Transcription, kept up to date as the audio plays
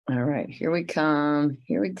All right, here we come.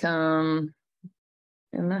 Here we come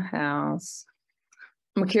in the house.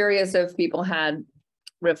 I'm curious if people had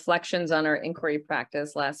reflections on our inquiry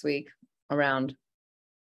practice last week around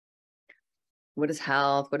what is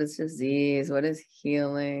health, what is disease, what is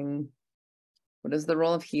healing, what is the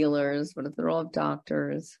role of healers, what is the role of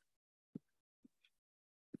doctors.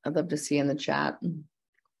 I'd love to see in the chat.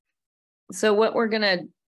 So what we're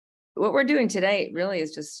doing today really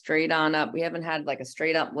is just straight on up. We haven't had like a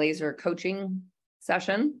straight up laser coaching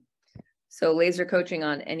session. So laser coaching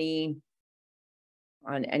on anything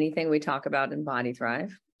we talk about in Body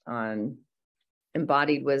Thrive, on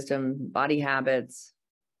embodied wisdom, body habits,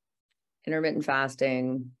 intermittent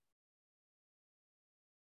fasting,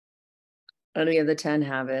 any of the 10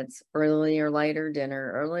 habits, early or lighter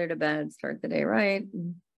dinner, earlier to bed, start the day right,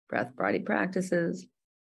 breath body practices,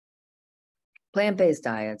 plant-based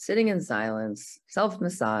diet, sitting in silence,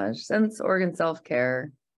 self-massage, sense organ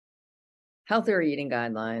self-care, healthier eating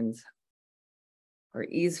guidelines, or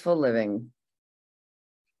easeful living.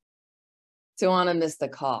 Don't want to miss the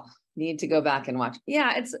call. Need to go back and watch.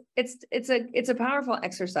 Yeah, it's a powerful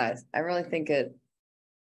exercise. I really think it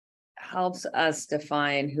helps us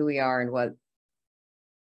define who we are and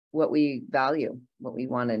what we value, what we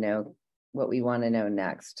want to know, what we want to know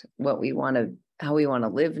next, how we want to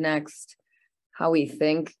live next, how we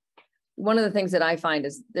think. One of the things that I find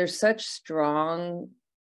is there's such strong,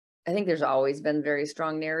 I think there's always been very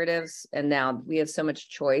strong narratives, and now we have so much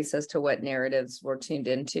choice as to what narratives we're tuned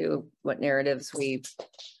into, what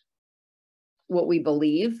we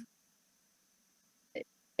believe.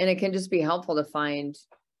 And it can just be helpful to find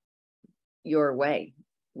your way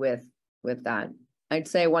with that. I'd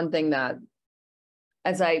say one thing that,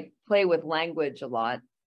 as I play with language a lot,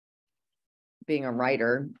 being a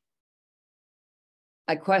writer,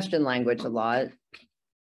 I question language a lot.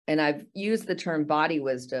 And I've used the term body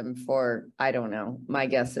wisdom for, I don't know, my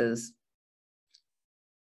guess is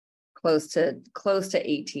close to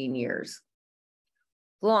 18 years.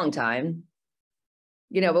 A long time.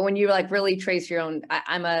 But when you like really trace your own,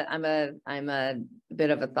 I'm a bit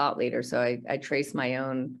of a thought leader. So I trace my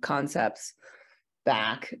own concepts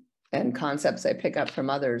back and concepts I pick up from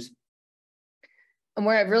others. And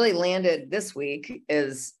where I've really landed this week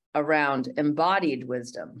is around embodied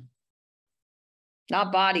wisdom.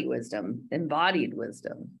 Not body wisdom, embodied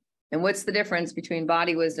wisdom. And what's the difference between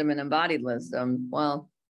body wisdom and embodied wisdom? Well,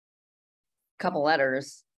 a couple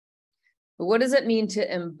letters. But what does it mean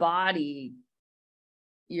to embody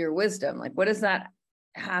your wisdom? Like, what does that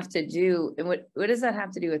have to do? And what does that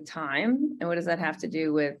have to do with time? And what does that have to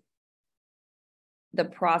do with the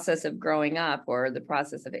process of growing up or the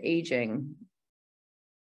process of aging?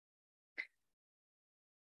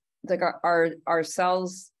 It's like our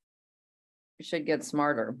cells should get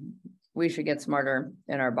smarter. We should get smarter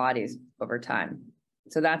in our bodies over time.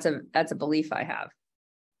 So that's a belief I have.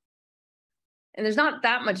 And there's not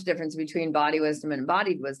that much difference between body wisdom and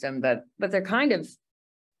embodied wisdom, but there kind of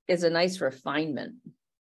is a nice refinement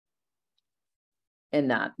in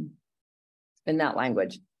that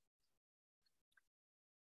language.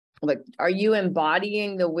 Like, are you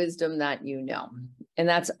embodying the wisdom that you know? And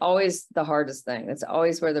that's always the hardest thing. It's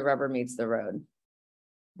always where the rubber meets the road,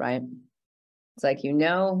 right? It's like,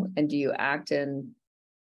 and do you act in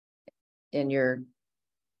your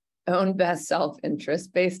own best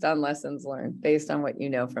self-interest based on lessons learned, based on what you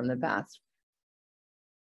know from the past?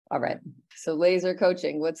 All right. So laser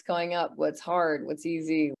coaching, what's coming up? What's hard? What's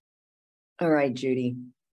easy? All right, Judy.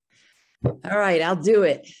 All right, I'll do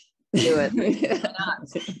it. Do it. Why not?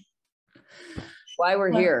 Why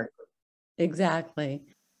we're here. Exactly.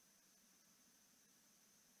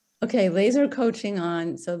 Okay, laser coaching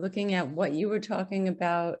on. So looking at what you were talking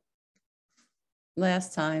about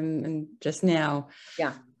last time and just now.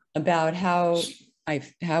 Yeah. About how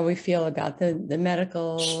we feel about the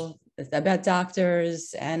medical, about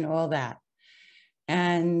doctors and all that.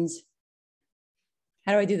 And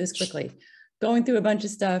how do I do this quickly? Going through a bunch of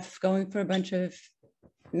stuff, going for a bunch of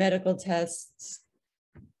medical tests.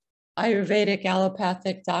 Ayurvedic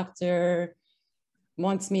allopathic doctor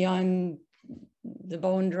wants me on the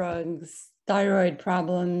bone drugs, thyroid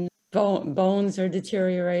problems, bones are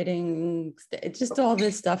deteriorating. It's just all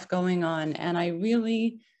this stuff going on. And I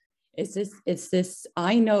really, it's this,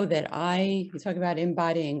 I know that you talk about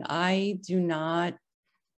embodying, I do not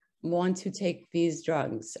want to take these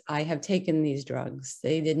drugs. I have taken these drugs.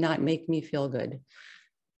 They did not make me feel good.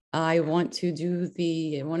 I want to do UT.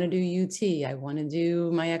 I want to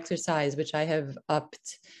do my exercise, which I have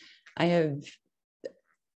upped. I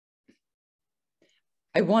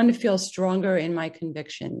want to feel stronger in my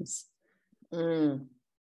convictions.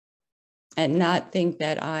 and not think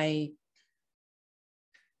that I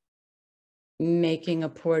making a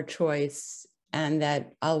poor choice and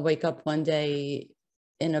that I'll wake up one day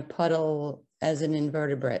in a puddle as an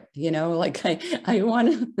invertebrate, like I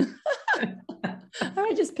want to,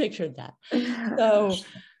 I just pictured that. So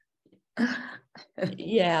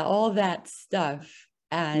yeah, all that stuff.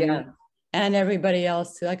 And everybody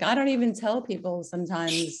else too. Like, I don't even tell people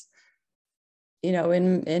sometimes,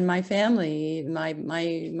 in my family,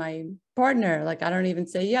 my partner, like, I don't even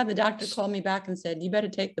say, yeah, the doctor called me back and said, you better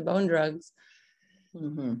take the bone drugs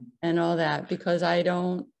and all that, because I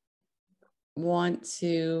don't want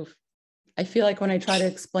to, I feel like when I try to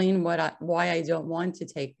explain why I don't want to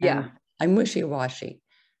take them, I'm wishy-washy.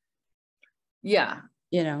 Yeah.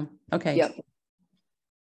 Okay. Yep.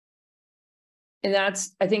 And I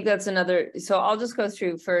think that's another, so I'll just go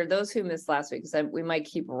through for those who missed last week, because we might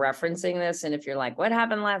keep referencing this. And if you're like, what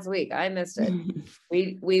happened last week? I missed it.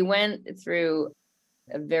 We went through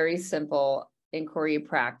a very simple inquiry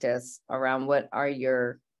practice around what are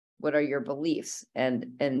your beliefs. And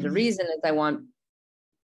the reason is I want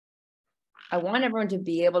everyone to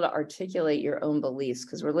be able to articulate your own beliefs,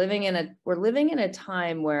 because we're living in a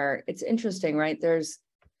time where it's interesting, right?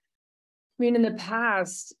 In the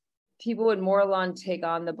past, people would more along take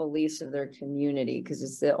on the beliefs of their community because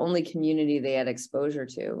it's the only community they had exposure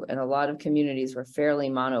to. And a lot of communities were fairly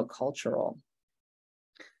monocultural.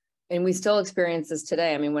 And we still experience this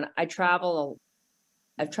today. When I've traveled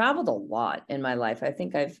a lot in my life. I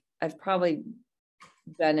think I've probably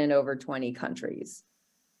been in over 20 countries.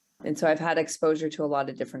 And so I've had exposure to a lot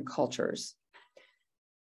of different cultures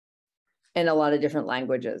and a lot of different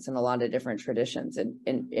languages and a lot of different traditions. And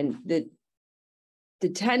the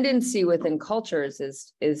tendency within cultures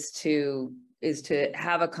is to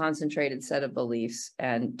have a concentrated set of beliefs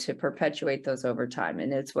and to perpetuate those over time.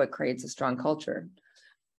 And it's what creates a strong culture.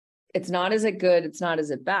 It's not, is it good? It's not, is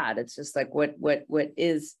it bad? It's just like, what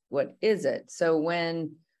is it? So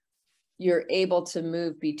when you're able to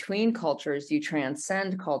move between cultures, you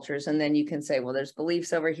transcend cultures, and then you can say, well, there's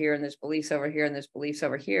beliefs over here, and there's beliefs over here, and there's beliefs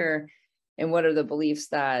over here. And what are the beliefs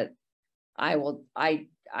that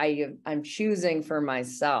I'm choosing for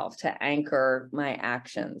myself to anchor my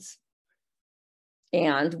actions?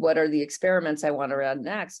 And what are the experiments I want to run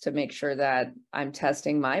next to make sure that I'm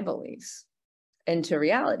testing my beliefs into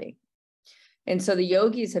reality? And so the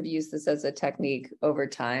yogis have used this as a technique over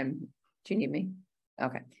time. Do you need me?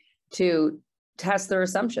 Okay. To test their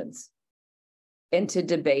assumptions and to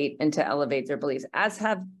debate and to elevate their beliefs, as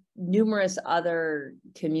have numerous other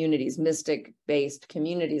communities, mystic-based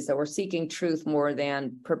communities that were seeking truth more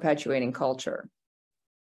than perpetuating culture.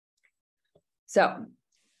 So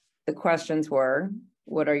the questions were,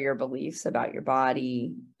 what are your beliefs about your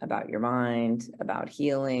body, about your mind, about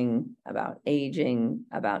healing, about aging,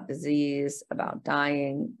 about disease, about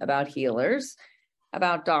dying, about healers,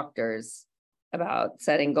 about doctors, about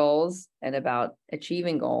setting goals, and about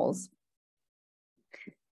achieving goals?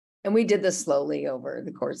 And we did this slowly over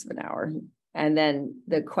the course of an hour. And then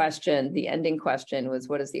the ending question was,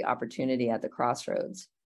 what is the opportunity at the crossroads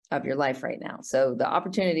of your life right now? So the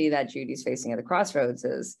opportunity that Judy's facing at the crossroads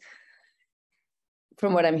is,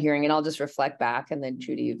 from what I'm hearing, and I'll just reflect back, and then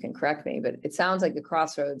Judy, you can correct me, but it sounds like the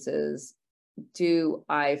crossroads is, do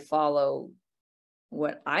I follow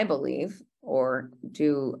what I believe, or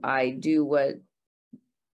do I do what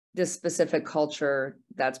this specific culture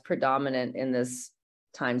that's predominant in this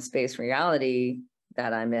time-space reality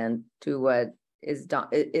that I'm in, do what is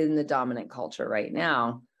in the dominant culture right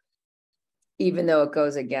now, even though it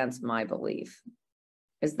goes against my belief?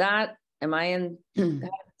 Does that resonate,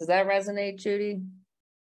 Judy?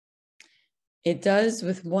 It does,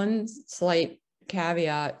 with one slight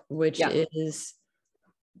caveat, which is,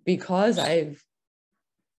 because I've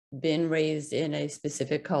been raised in a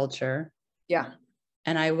specific culture. Yeah.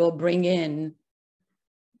 And I will bring in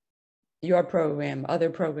your program,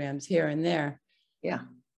 other programs here and there. Yeah.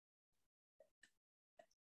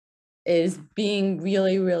 Is being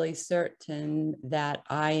really, really certain that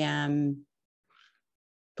I am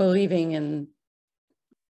believing in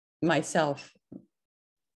myself,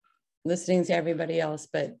 listening to everybody else,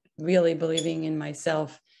 but really believing in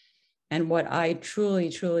myself and what I truly,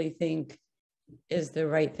 truly think is the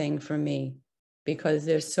right thing for me, because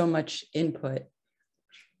there's so much input.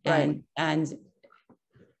 Right. And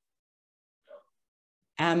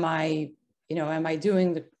am I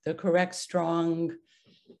doing the correct, strong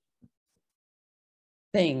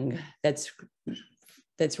thing that's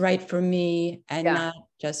right for me and not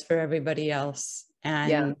just for everybody else,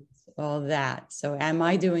 and all that. So am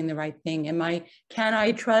I doing the right thing? Can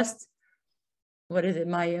I trust, what is it,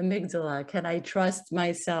 my amygdala? Can I trust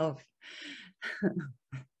myself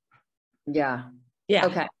Yeah. Yeah.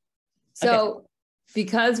 Okay. So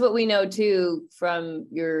because what we know too from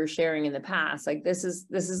your sharing in the past, like this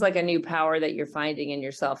is like a new power that you're finding in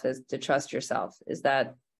yourself, is to trust yourself. Does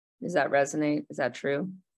that resonate? Is that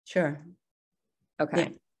true? Sure. Okay. Yeah.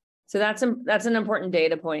 So that's an important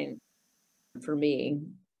data point for me,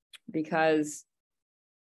 because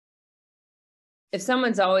if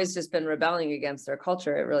someone's always just been rebelling against their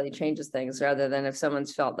culture, it really changes things, rather than if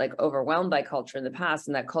someone's felt like overwhelmed by culture in the past,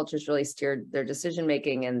 and that culture's really steered their decision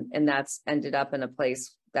making, and that's ended up in a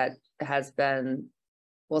place that has been,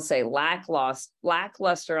 we'll say,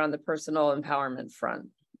 lackluster on the personal empowerment front,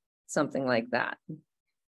 something like that,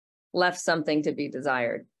 left something to be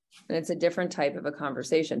desired. And it's a different type of a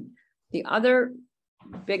conversation. The other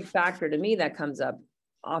big factor to me that comes up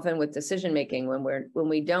often with decision making, when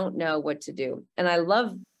we don't know what to do. And I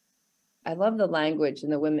love the language,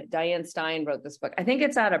 and the women, Diane Stein wrote this book. I think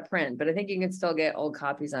it's out of print, but I think you can still get old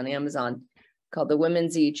copies on Amazon, called The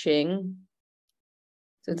Women's I Ching.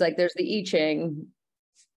 So it's like, there's the I Ching,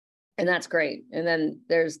 and that's great. And then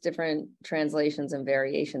there's different translations and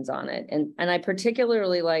variations on it. And I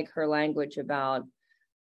particularly like her language about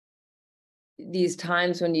these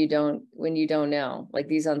times when you don't know, like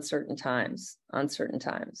these uncertain times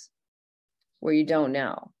where you don't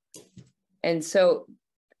know. And so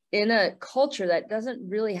in a culture that doesn't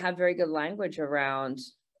really have very good language around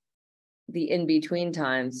the in-between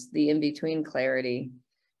times, the in-between clarity,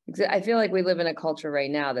 I feel like we live in a culture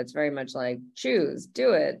right now that's very much like, choose,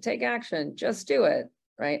 do it, take action, just do it,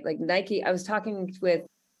 right? Like Nike, I was talking with,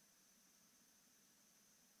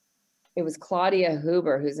 it was Claudia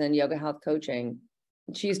Huber, who's in yoga health coaching.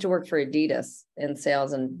 She used to work for Adidas in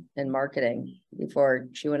sales and marketing before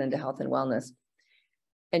she went into health and wellness.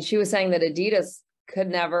 And she was saying that Adidas could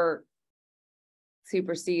never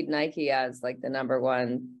supersede Nike as like the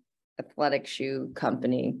 #1 athletic shoe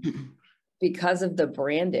company because of the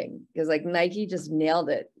branding. Because like Nike just nailed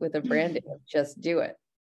it with the branding of just do it.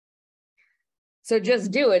 So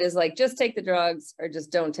just do it is like, just take the drugs or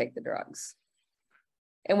just don't take the drugs.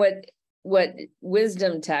 And what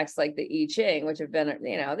wisdom texts like the I Ching, which have been,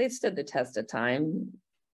 they've stood the test of time.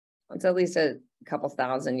 It's at least a couple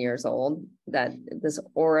thousand years old, that this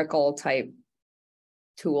oracle type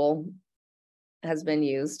tool has been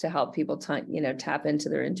used to help people tap into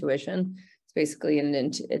their intuition. It's basically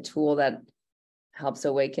a tool that helps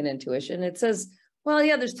awaken intuition. It says, well,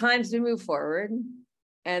 yeah, there's times to move forward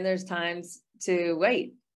and there's times to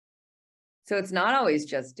wait. So it's not always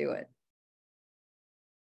just do it.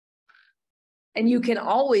 And you can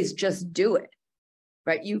always just do it,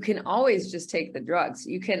 right? You can always just take the drugs.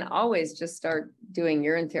 You can always just start doing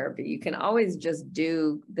urine therapy. You can always just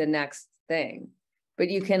do the next thing. But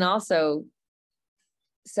you can also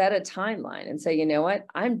set a timeline and say, you know what?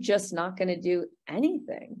 I'm just not going to do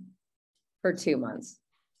anything for 2 months.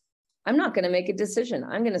 I'm not going to make a decision.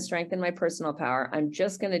 I'm going to strengthen my personal power. I'm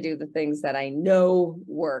just going to do the things that I know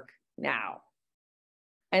work now.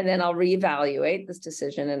 And then I'll reevaluate this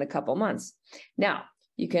decision in a couple months. Now,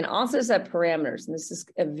 you can also set parameters, and this is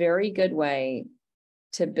a very good way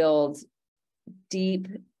to build deep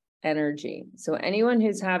energy. So anyone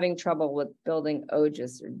who's having trouble with building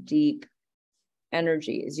ojas or deep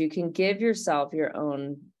energy, is you can give yourself your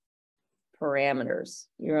own parameters,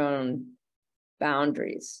 your own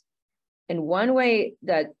boundaries. And one way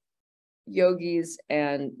that yogis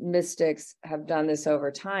and mystics have done this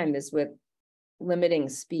over time is with limiting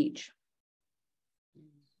speech.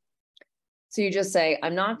 So you just say,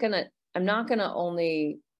 I'm not gonna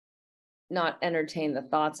only not entertain the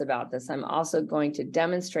thoughts about this. I'm also going to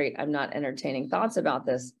demonstrate I'm not entertaining thoughts about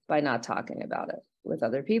this by not talking about it with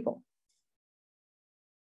other people.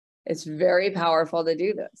 It's very powerful to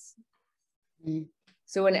do this. Mm-hmm.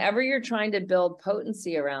 So whenever you're trying to build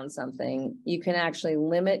potency around something, you can actually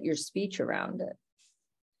limit your speech around it.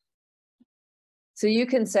 So you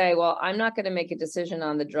can say, well, I'm not going to make a decision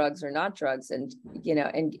on the drugs or not drugs. And,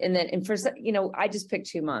 I just picked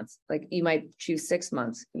 2 months. Like you might choose 6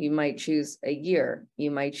 months. You might choose a year.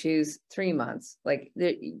 You might choose 3 months. Like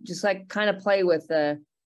just like kind of play with the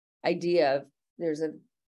idea of there's a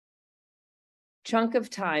chunk of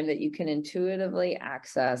time that you can intuitively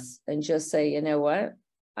access and just say, you know what,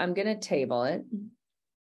 I'm going to table it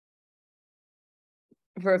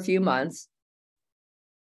for a few months.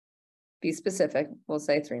 Be specific. We'll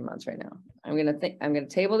say 3 months right now. I'm going to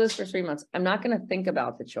table this for 3 months. I'm not going to think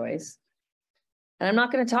about the choice. And I'm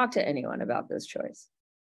not going to talk to anyone about this choice.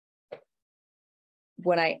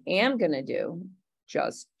 What I am going to do,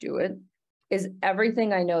 just do it, is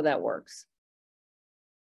everything I know that works.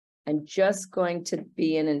 I'm just going to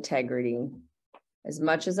be in integrity as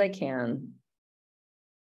much as I can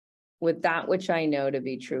with that which I know to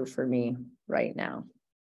be true for me right now.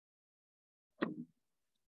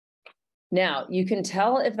 Now, you can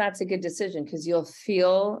tell if that's a good decision because you'll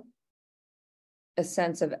feel a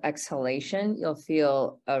sense of exhalation. You'll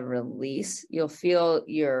feel a release. You'll feel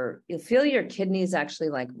your kidneys actually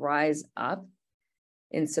like rise up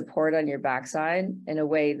in support on your backside in a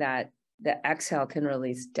way that the exhale can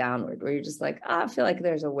release downward, where you're just like, I feel like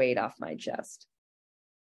there's a weight off my chest.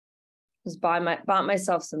 Just bought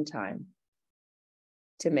myself some time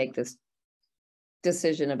to make this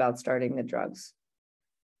decision about starting the drugs.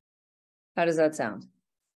 How does that sound?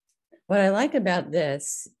 What I like about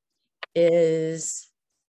this is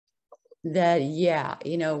that, yeah,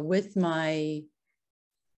 you know, with my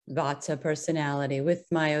Vata personality, with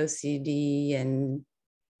my OCD and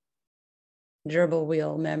gerbil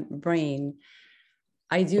wheel brain,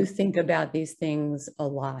 I do think about these things a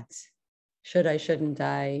lot. Should I, shouldn't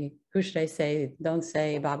I? Who should I say? Don't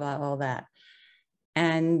say, blah, blah, all that.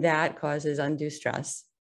 And that causes undue stress,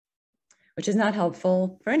 which is not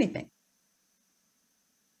helpful for anything.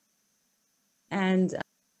 And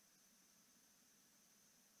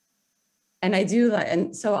I do,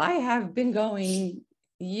 and so I have been going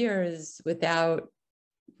years without,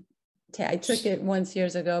 I took it once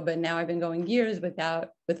years ago, but now I've been going years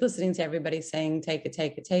with listening to everybody saying, take it,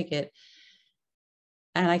 take it, take it.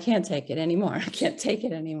 And I can't take it anymore. I can't take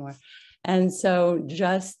it anymore. And so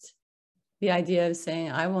just the idea of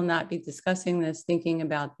saying, I will not be discussing this, thinking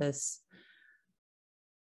about this,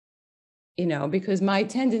 you know, because my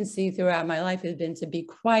tendency throughout my life has been to be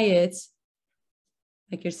quiet,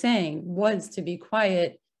 like you're saying, was to be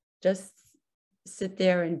quiet, just sit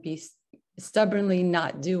there and be stubbornly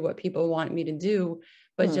not do what people want me to do,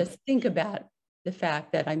 but just think about the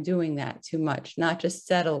fact that I'm doing that too much, not just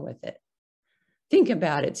settle with it. Think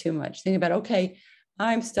about it too much. Think about, okay,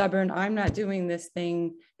 I'm stubborn. I'm not doing this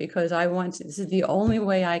thing because I want to. This is the only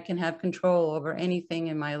way I can have control over anything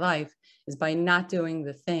in my life is by not doing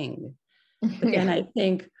the thing. But then I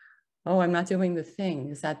think, oh, I'm not doing the thing.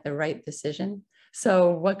 Is that the right decision? So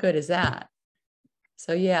what good is that?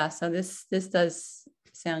 So yeah, so this does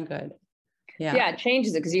sound good. Yeah. Yeah, it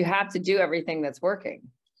changes it because you have to do everything that's working,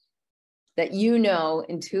 that you know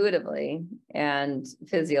intuitively and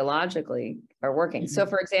physiologically are working. So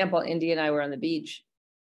for example, Indy and I were on the beach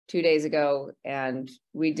 2 days ago and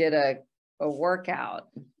we did a workout.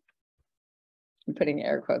 I'm putting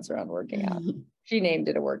air quotes around working out. She named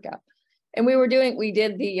it a workout. And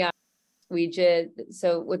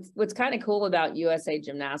so what's kind of cool about USA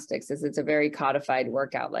Gymnastics is it's a very codified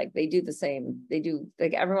workout. Like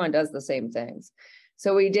like everyone does the same things.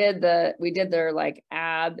 So we did their like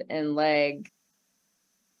ab and leg,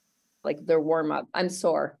 like their warm up. I'm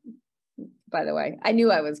sore, by the way. I knew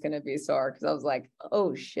I was going to be sore because I was like,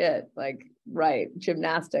 oh shit, like, right,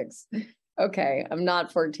 gymnastics. Okay, I'm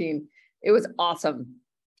not 14. It was awesome.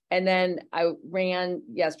 And then I ran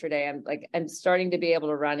yesterday. I'm starting to be able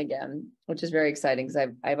to run again, which is very exciting because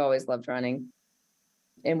I've always loved running.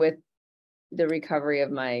 And with the recovery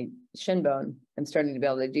of my shin bone, I'm starting to be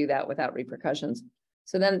able to do that without repercussions.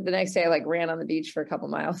 So then the next day I ran on the beach for a couple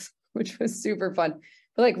miles, which was super fun.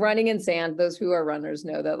 But like running in sand, those who are runners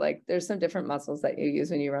know that like there's some different muscles that you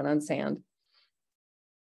use when you run on sand.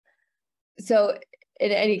 So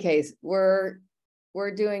in any case, we're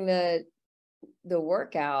doing the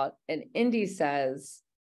workout and Indy says,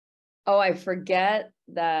 oh, I forget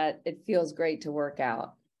that it feels great to work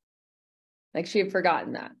out. Like she had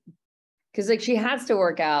forgotten that. Because like she has to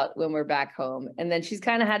work out when we're back home. And then she's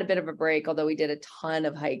kind of had a bit of a break, although we did a ton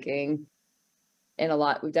of hiking and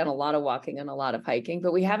we've done a lot of walking and a lot of hiking,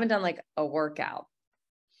 but we haven't done like a workout.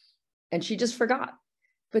 And she just forgot.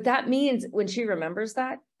 But that means when she remembers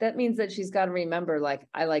that means that she's got to remember, like,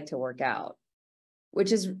 I like to work out,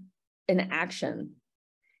 which is an action.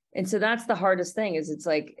 And so that's the hardest thing is it's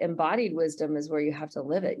like embodied wisdom is where you have to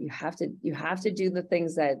live it. You have to do the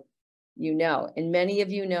things that you know. And many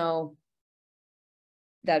of you know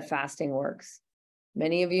that fasting works.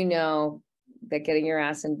 Many of you know that getting your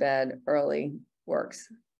ass in bed early works.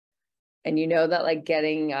 And you know that like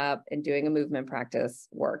getting up and doing a movement practice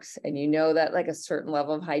works. And you know that like a certain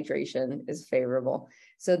level of hydration is favorable.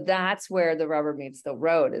 So that's where the rubber meets the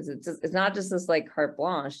road is it's not just this like carte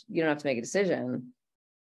blanche. You don't have to make a decision.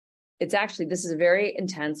 It's actually, this is a very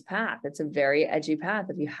intense path. It's a very edgy path.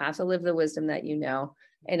 If you have to live the wisdom that you know,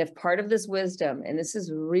 and if part of this wisdom, and this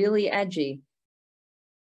is really edgy,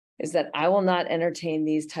 is that I will not entertain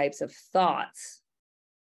these types of thoughts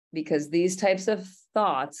because these types of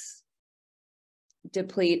thoughts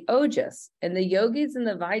deplete ojas. And the yogis and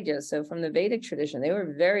the Vaidyas, so from the Vedic tradition, they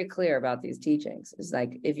were very clear about these teachings. It's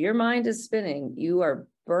like, if your mind is spinning, you are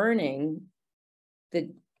burning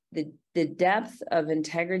the depth of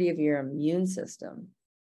integrity of your immune system.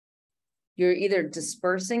 You're either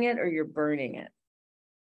dispersing it or you're burning it.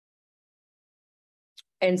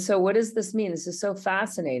 And so what does this mean? This is so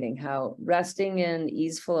fascinating how resting in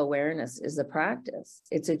easeful awareness is a practice.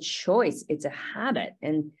 It's a choice. It's a habit.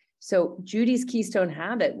 And so Judy's keystone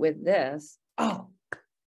habit with this, I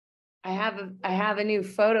have a new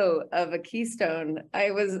photo of a keystone.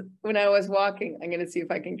 When I was walking, I'm going to see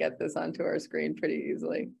if I can get this onto our screen pretty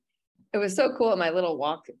easily. It was so cool. My little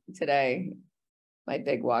walk today, my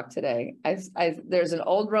big walk today. There's an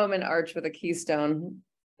old Roman arch with a keystone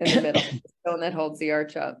in the middle, the stone that holds the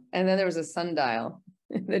arch up. And then there was a sundial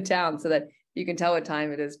in the town so that you can tell what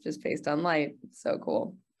time it is just based on light. It's so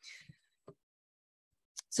cool.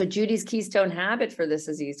 So Judy's keystone habit for this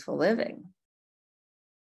is easeful living.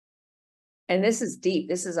 And this is deep.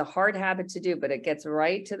 This is a hard habit to do, but it gets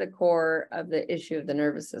right to the core of the issue of the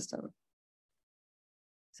nervous system.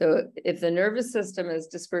 So if the nervous system is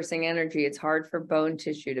dispersing energy, it's hard for bone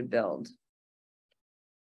tissue to build.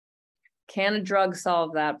 Can a drug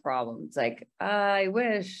solve that problem? It's like, I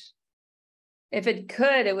wish. If it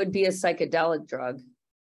could, it would be a psychedelic drug,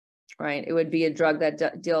 right? It would be a drug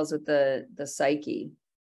that deals with the psyche.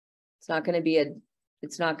 It's not going to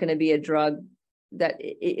be a drug that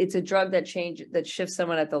it's a drug that shifts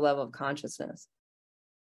someone at the level of consciousness.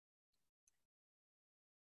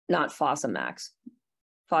 Not Fosamax.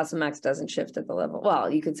 Fosamax doesn't shift at the level. Well,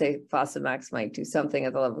 you could say Fosamax might do something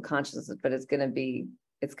at the level of consciousness, but it's going to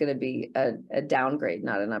be a downgrade,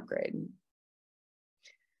 not an upgrade.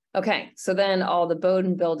 Okay, so then all the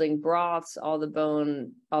bone building broths, all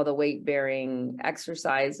the weight bearing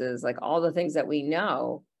exercises, like all the things that we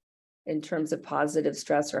know in terms of positive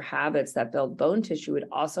stress or habits that build bone tissue would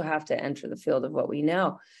also have to enter the field of what we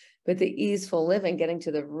know. But the easeful living, getting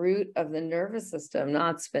to the root of the nervous system,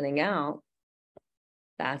 not spinning out,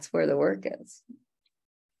 that's where the work is.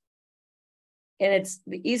 And it's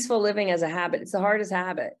the easeful living as a habit. It's the hardest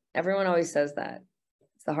habit. Everyone always says that.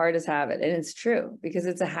 It's the hardest habit. And it's true because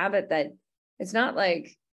it's a habit that it's not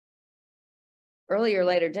like early or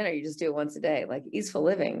later dinner, you just do it once a day. Like easeful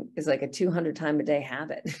living is like a 200 time a day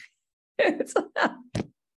habit. It's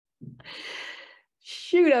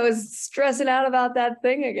shoot, I was stressing out about that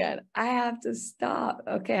thing again. I have to stop.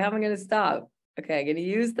 Okay, how am I going to stop? Okay, I'm going to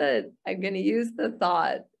use the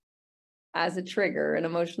thought as a trigger, an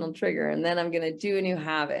emotional trigger, and then I'm going to do a new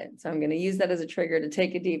habit. So I'm going to use that as a trigger to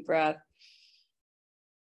take a deep breath.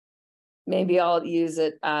 Maybe I'll use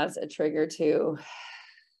it as a trigger to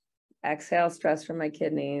exhale stress from my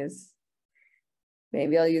kidneys.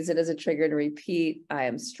 Maybe I'll use it as a trigger to repeat, I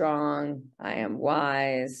am strong, I am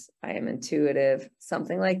wise, I am intuitive,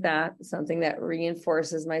 something like that, something that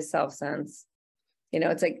reinforces my self-sense. You know,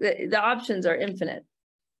 it's like the options are infinite.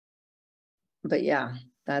 But yeah,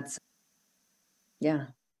 that's, yeah.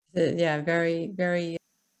 Yeah, very, very,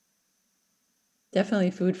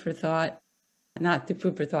 definitely food for thought. Not the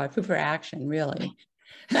food for thought, food for action, really.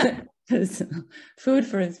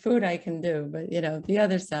 food I can do, but you know, the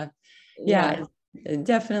other stuff, yeah.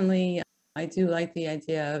 Definitely, I do like the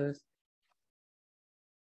idea of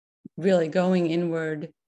really going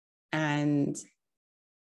inward and,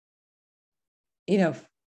 you know,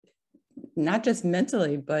 not just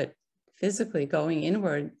mentally, but physically going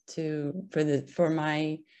inward for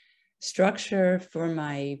my structure, for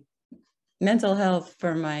my mental health,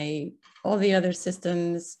 for all the other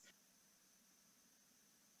systems.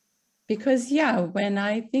 Because yeah, when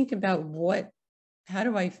I think about how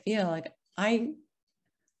do I feel? Like I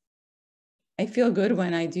feel good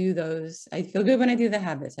when I do those. I feel good when I do the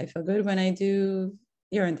habits. I feel good when I do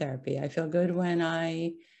urine therapy. I feel good when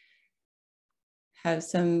I have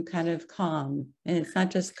some kind of calm. And it's not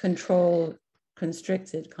just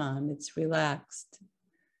constricted calm. It's relaxed.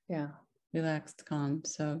 Yeah. Relaxed calm.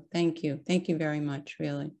 So thank you. Thank you very much,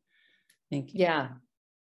 really. Thank you. Yeah.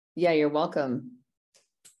 Yeah, you're welcome.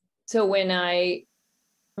 So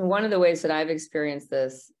one of the ways that I've experienced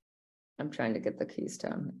this, I'm trying to get the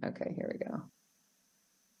keystone. Okay, here we go.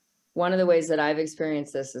 One of the ways that I've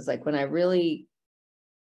experienced this is like when I've really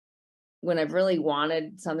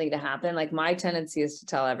wanted something to happen, like my tendency is to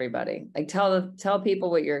tell everybody, like tell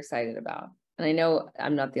people what you're excited about. And I know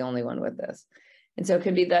I'm not the only one with this. And so it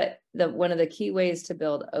could be that one of the key ways to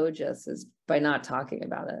build ojas is by not talking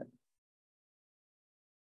about it.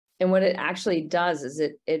 And what it actually does is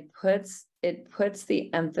it puts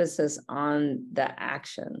the emphasis on the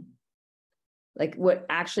action. Like what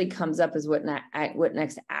actually comes up is what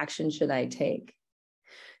next action should I take?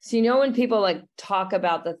 So, you know, when people like talk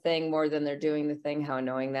about the thing more than they're doing the thing, how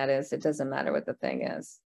annoying that is. It doesn't matter what the thing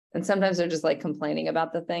is. And sometimes they're just like complaining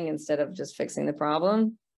about the thing instead of just fixing the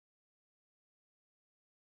problem.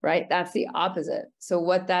 Right? That's the opposite. So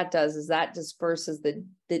what that does is that disperses the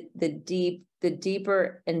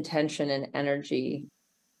deeper intention and energy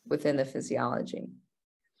within the physiology.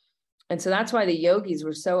 And so that's why the yogis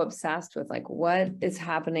were so obsessed with like, what is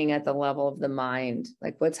happening at the level of the mind?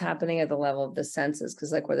 Like what's happening at the level of the senses?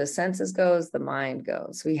 Because like where the senses goes, the mind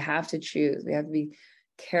goes. So we have to choose. We have to be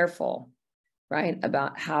careful, right?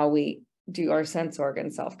 About how we do our sense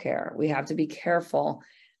organ self-care. We have to be careful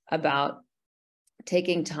about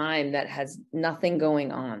taking time that has nothing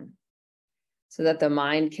going on so that the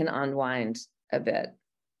mind can unwind a bit,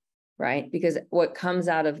 right? Because what comes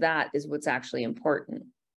out of that is what's actually important.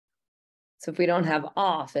 So if we don't have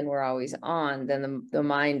off and we're always on, then the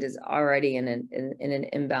mind is already in an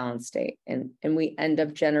imbalanced state. And we end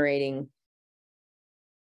up generating,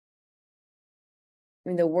 I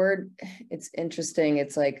mean, the word, it's interesting.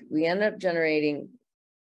 It's like we end up generating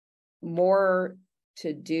more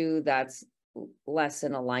to do that's less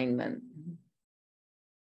in alignment.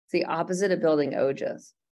 It's the opposite of building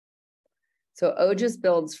ojas. So ojas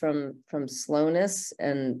builds from slowness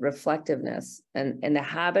and reflectiveness and the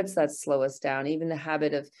habits that slow us down. Even the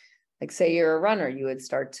habit of, like, say you're a runner, you would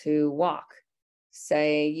start to walk.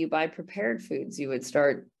 Say you buy prepared foods, you would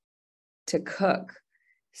start to cook.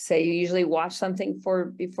 Say you usually watch something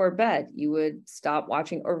before bed, you would stop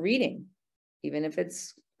watching or reading, even if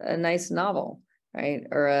it's a nice novel, right?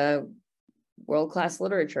 Or a world-class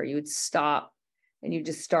literature, you would stop and you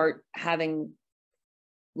just start having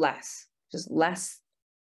less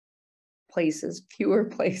places, fewer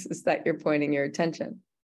places that you're pointing your attention.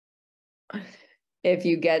 If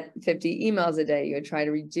you get 50 emails a day, you would try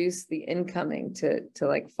to reduce the incoming to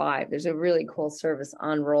like 5. There's a really cool service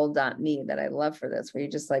on roll.me that I love for this, where you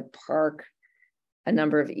just like park a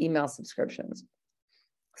number of email subscriptions,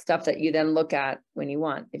 stuff that you then look at when you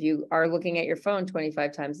want. If you are looking at your phone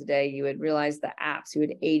 25 times a day, you would realize the apps, you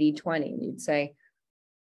would 80-20, and you'd say,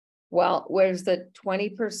 well, where's the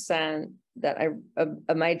 20% that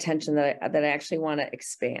of my attention that I actually want to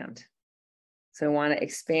expand? So I want to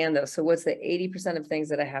expand those. So what's the 80% of things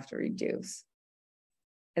that I have to reduce?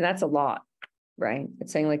 And that's a lot, right?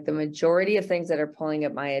 It's saying like the majority of things that are pulling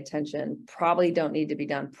up my attention probably don't need to be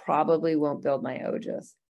done, probably won't build my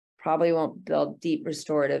ojas, probably won't build deep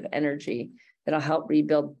restorative energy that'll help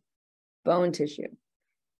rebuild bone tissue.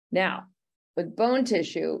 Now, with bone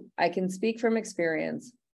tissue, I can speak from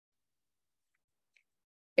experience.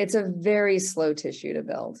 It's a very slow tissue to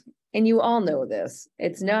build. And you all know this.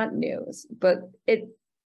 It's not news, but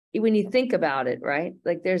when you think about it, right?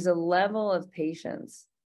 Like there's a level of patience.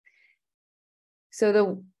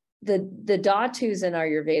 So the dhatus in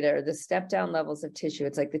Ayurveda are the step down levels of tissue.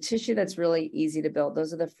 It's like the tissue that's really easy to build.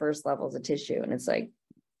 Those are the first levels of tissue. And it's like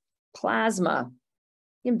plasma.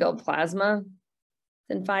 You can build plasma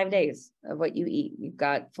in 5 days of what you eat. You've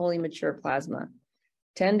got fully mature plasma.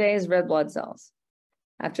 10 days, red blood cells.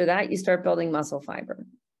 After that, you start building muscle fiber.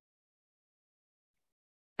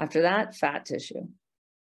 After that, fat tissue.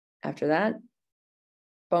 After that,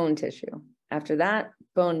 bone tissue. After that,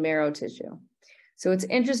 bone marrow tissue. So what's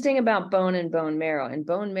interesting about bone and bone marrow, and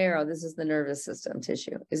bone marrow, this is the nervous system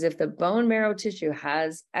tissue, is if the bone marrow tissue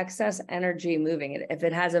has excess energy moving it, if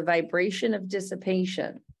it has a vibration of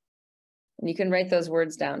dissipation, and you can write those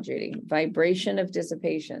words down, Judy, vibration of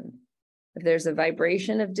dissipation. If there's a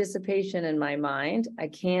vibration of dissipation in my mind, I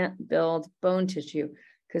can't build bone tissue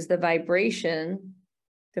because the vibration,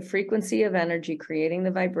 the frequency of energy creating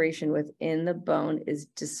the vibration within the bone is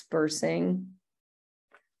dispersing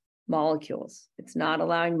molecules. It's not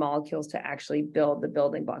allowing molecules to actually build the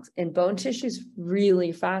building blocks. And bone tissue is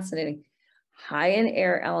really fascinating. High in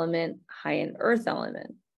air element, high in earth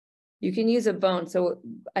element. You can use a bone. So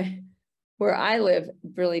where I live,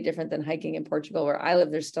 really different than hiking in Portugal. Where I live,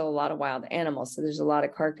 there's still a lot of wild animals. So there's a lot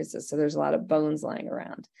of carcasses. So there's a lot of bones lying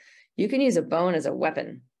around. You can use a bone as a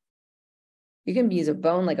weapon. You can use a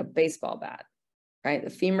bone like a baseball bat, right? The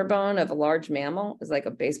femur bone of a large mammal is like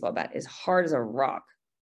a baseball bat, as hard as a rock,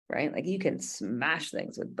 right? Like you can smash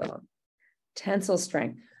things with bone. Tensile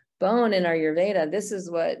strength. Bone in Ayurveda, this is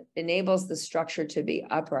what enables the structure to be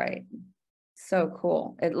upright. So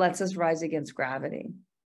cool. It lets us rise against gravity.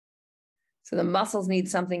 So the muscles need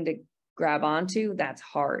something to grab onto. That's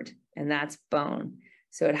hard, and that's bone.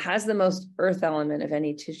 So it has the most earth element of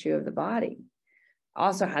any tissue of the body.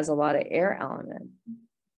 Also has a lot of air element,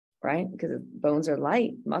 right? Because bones are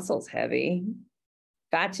light, muscles heavy,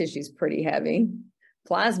 fat tissue is pretty heavy,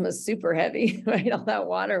 plasma is super heavy, right? All that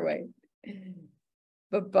water weight.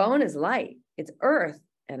 but bone is light. It's earth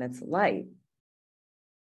and it's light.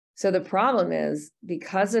 So the problem is,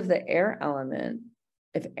 because of the air element,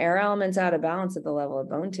 if air element's out of balance at the level of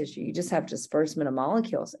bone tissue, you just have disbursement of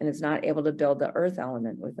molecules and it's not able to build the earth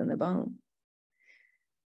element within the bone.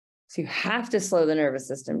 So you have to slow the nervous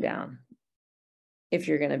system down if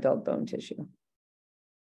you're going to build bone tissue.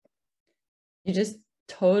 You just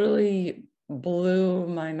totally blew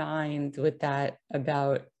my mind with that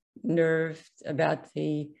about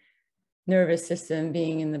the nervous system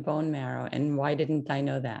being in the bone marrow. And why didn't I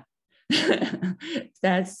know that?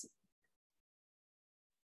 That's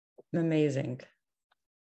amazing.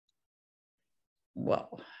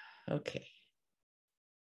 Whoa. Okay.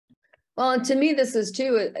 Well, and to me, this is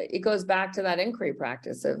too, it goes back to that inquiry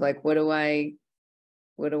practice of like, what do I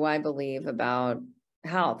believe about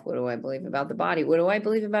health? What do I believe about the body? What do I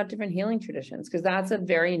believe about different healing traditions? Because that's a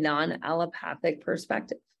very non-allopathic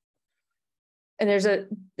perspective. And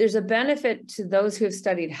there's a benefit to those who have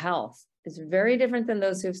studied health. It's very different than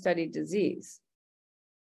those who have studied disease.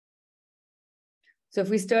 So if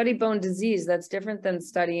we study bone disease, that's different than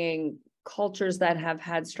studying cultures that have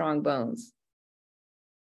had strong bones.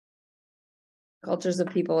 Cultures of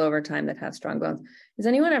people over time that have strong bones. Has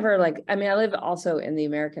anyone ever I live also in the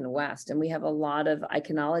American West, and we have a lot of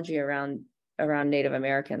iconology around Native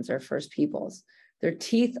Americans or First Peoples. Their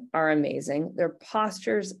teeth are amazing. Their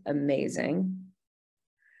posture's amazing.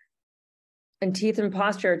 And teeth and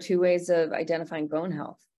posture are two ways of identifying bone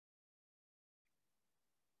health.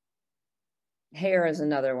 Hair is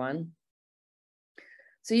another one.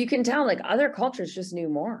 So you can tell other cultures just knew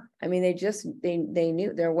more. I mean, they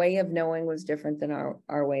knew, their way of knowing was different than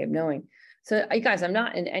our way of knowing. So you guys, I'm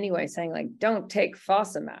not in any way saying don't take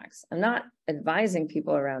Fosamax. I'm not advising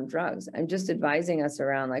people around drugs. I'm just advising us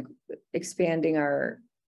around expanding our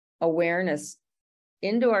awareness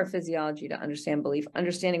into our physiology to understand belief,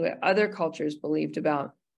 understanding what other cultures believed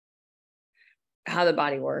about how the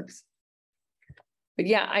body works. But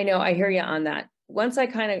yeah, I know, I hear you on that. Once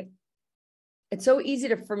it's so easy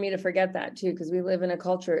for me to forget that too, because we live in a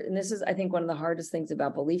culture, and this is, I think, one of the hardest things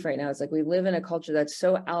about belief right now is we live in a culture that's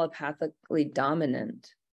so allopathically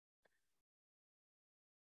dominant.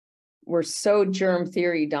 We're so germ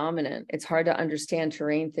theory dominant. It's hard to understand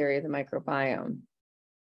terrain theory of the microbiome.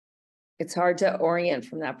 It's hard to orient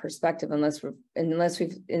from that perspective unless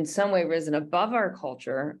we've in some way risen above our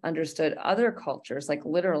culture, understood other cultures,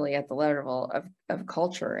 literally at the level of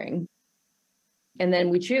culturing. And then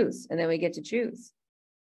we choose, and then we get to choose.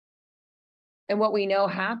 And what we know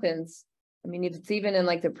happens, it's even in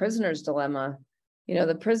the prisoner's dilemma.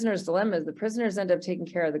 The prisoner's dilemma is the prisoners end up taking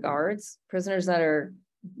care of the guards. Prisoners that are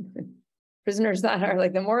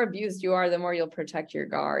the more abused you are, the more you'll protect your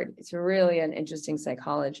guard. It's really an interesting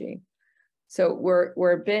psychology. So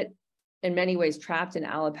we're a bit, in many ways, trapped in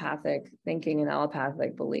allopathic thinking and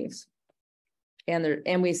allopathic beliefs.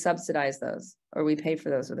 And we subsidize those, or we pay for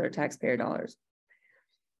those with our taxpayer dollars.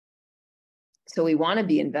 So we want to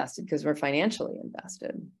be invested because we're financially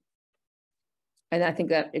invested. And I think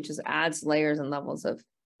that it just adds layers and levels of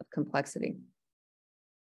complexity.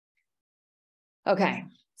 Okay,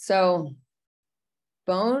 so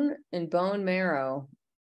bone and bone marrow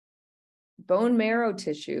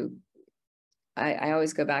tissue. I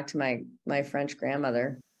always go back to my French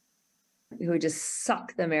grandmother, who would just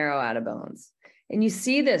suck the marrow out of bones. And you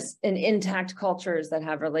see this in intact cultures that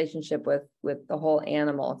have relationship with the whole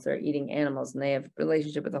animal. If they're eating animals and they have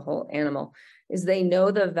relationship with the whole animal, is they know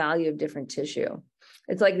the value of different tissue.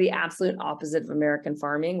 It's the absolute opposite of American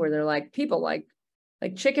farming, where they're people like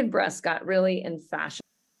chicken breasts got really in fashion.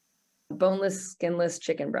 Boneless, skinless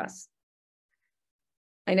chicken breasts.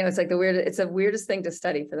 I know it's it's the weirdest thing to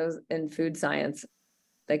study for those in food science.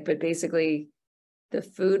 But basically, the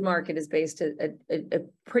food market is based a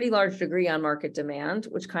pretty large degree on market demand,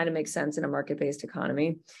 which kind of makes sense in a market-based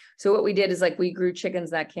economy. So what we did is we grew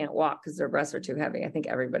chickens that can't walk because their breasts are too heavy. I think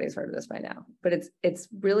everybody's heard of this by now, but it's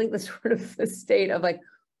really the sort of the state of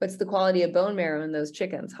what's the quality of bone marrow in those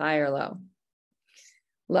chickens, high or low?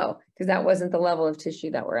 Low, because that wasn't the level of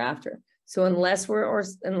tissue that we're after. So unless we're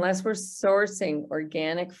sourcing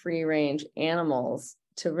organic free-range animals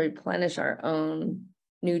to replenish our own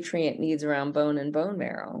nutrient needs around bone and bone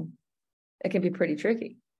marrow, it can be pretty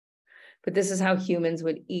tricky. But this is how humans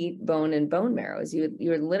would eat bone and bone marrow, is you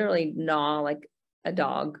would literally gnaw like a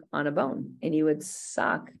dog on a bone, and you would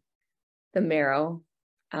suck the marrow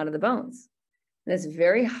out of the bones. And it's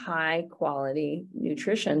very high quality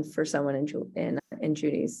nutrition for someone in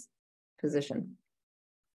Judy's position.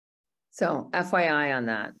 So FYI on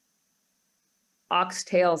that.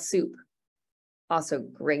 Oxtail soup. also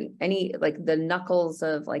great. Any, like the knuckles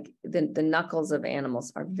of the knuckles of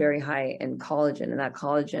animals are very high in collagen, and that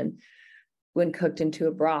collagen, when cooked into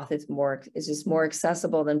a broth, it's just more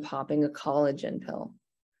accessible than popping a collagen pill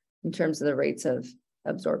in terms of the rates of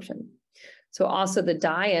absorption. So also the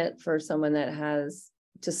diet for someone that has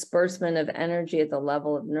disbursement of energy at the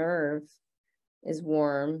level of nerve is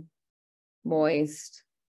warm, moist,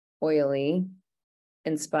 oily,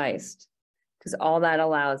 and spiced. Because all that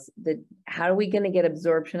allows how are we going to get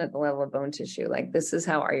absorption at the level of bone tissue? Like, this is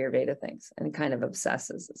how Ayurveda thinks and kind of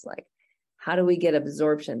obsesses. It's like, how do we get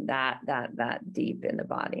absorption that deep in the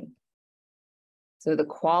body? So the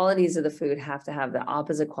qualities of the food have to have the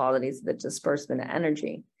opposite qualities of the disbursement of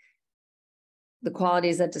energy. The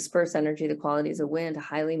qualities that disperse energy, the qualities of wind,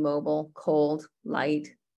 highly mobile, cold, light,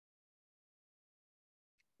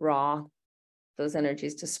 raw. Those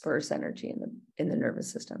energies disperse energy in the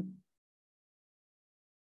nervous system.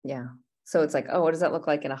 Yeah. So it's like, oh, what does that look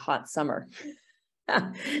like in a hot summer?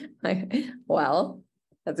 Well,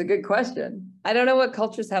 that's a good question. I don't know what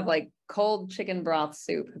cultures have like cold chicken broth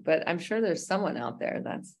soup, but I'm sure there's someone out there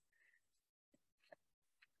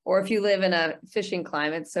or if you live in a fishing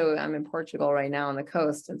climate. So I'm in Portugal right now on the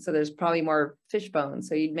coast. And so there's probably more fish bones.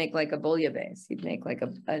 So you'd make like a bouillabaisse. You'd make like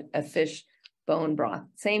a fish bone broth.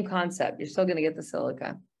 Same concept. You're still going to get the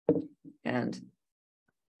silica and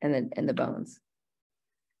the bones.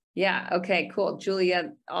 Yeah. Okay, cool.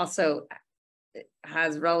 Julia also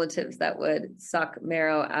has relatives that would suck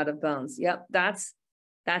marrow out of bones. Yep. That's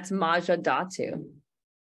Maja Dhatu.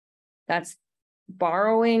 That's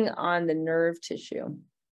borrowing on the nerve tissue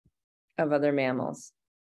of other mammals.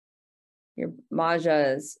 Your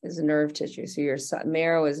Maja is nerve tissue. So your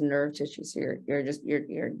marrow is nerve tissue. So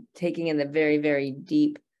you're taking in the very, very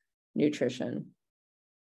deep nutrition.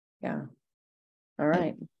 Yeah. All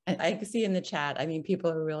right. I can see in the chat, I mean,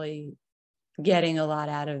 people are really getting a lot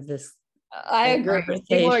out of this. I agree.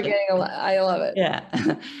 People are getting a lot. I love it.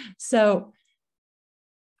 Yeah. So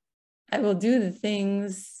I will do the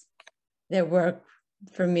things that work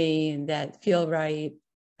for me, that feel right,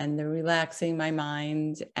 and the relaxing my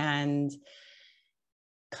mind and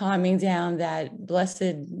calming down that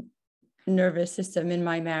blessed nervous system in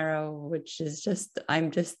my marrow, which is just, I'm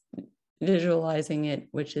just visualizing it,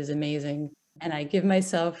 which is amazing. And I give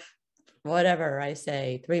myself whatever I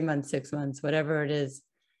say, 3 months, 6 months, whatever it is.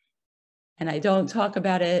 And I don't talk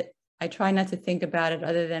about it. I try not to think about it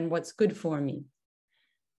other than what's good for me.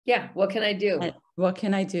 Yeah. What can I do? And what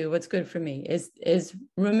can I do? What's good for me? Is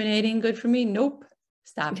ruminating good for me? Nope.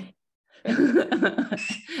 Stop.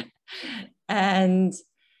 And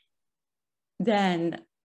then,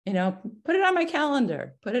 put it on my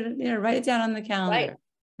calendar, write it down on the calendar, right,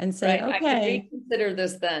 and say, okay, I can reconsider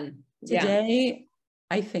this then. Today,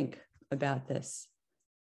 I think about this.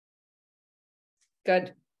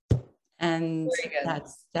 Good. And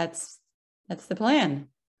that's the plan.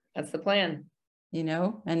 That's the plan.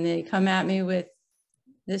 And they come at me with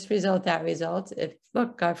this result, that result. If,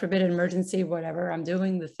 look, God forbid, an emergency, whatever, I'm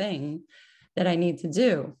doing the thing that I need to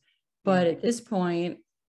do. But at this point,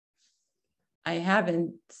 I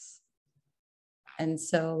haven't. And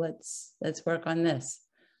so let's work on this.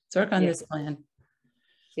 Let's work on this plan.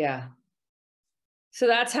 Yeah. So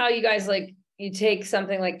that's how you guys, like, you take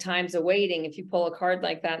something like times of waiting. If you pull a card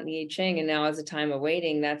like that in the I Ching, and now as a time of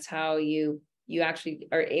waiting, that's how you actually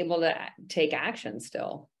are able to take action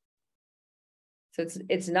still. So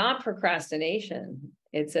it's not procrastination.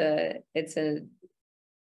 It's a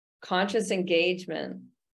conscious engagement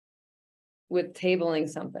with tabling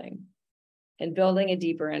something and building a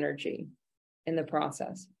deeper energy in the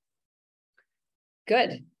process.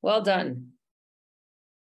 Good. Well done.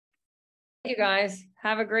 You guys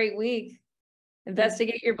have a great week.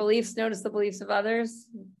 Investigate your beliefs, notice the beliefs of others.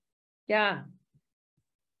 Yeah.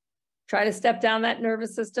 Try to step down that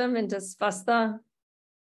nervous system into svastha.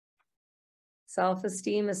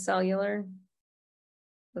 Self-esteem is cellular.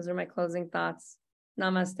 Those are my closing thoughts.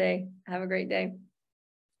 Namaste. Have a great day.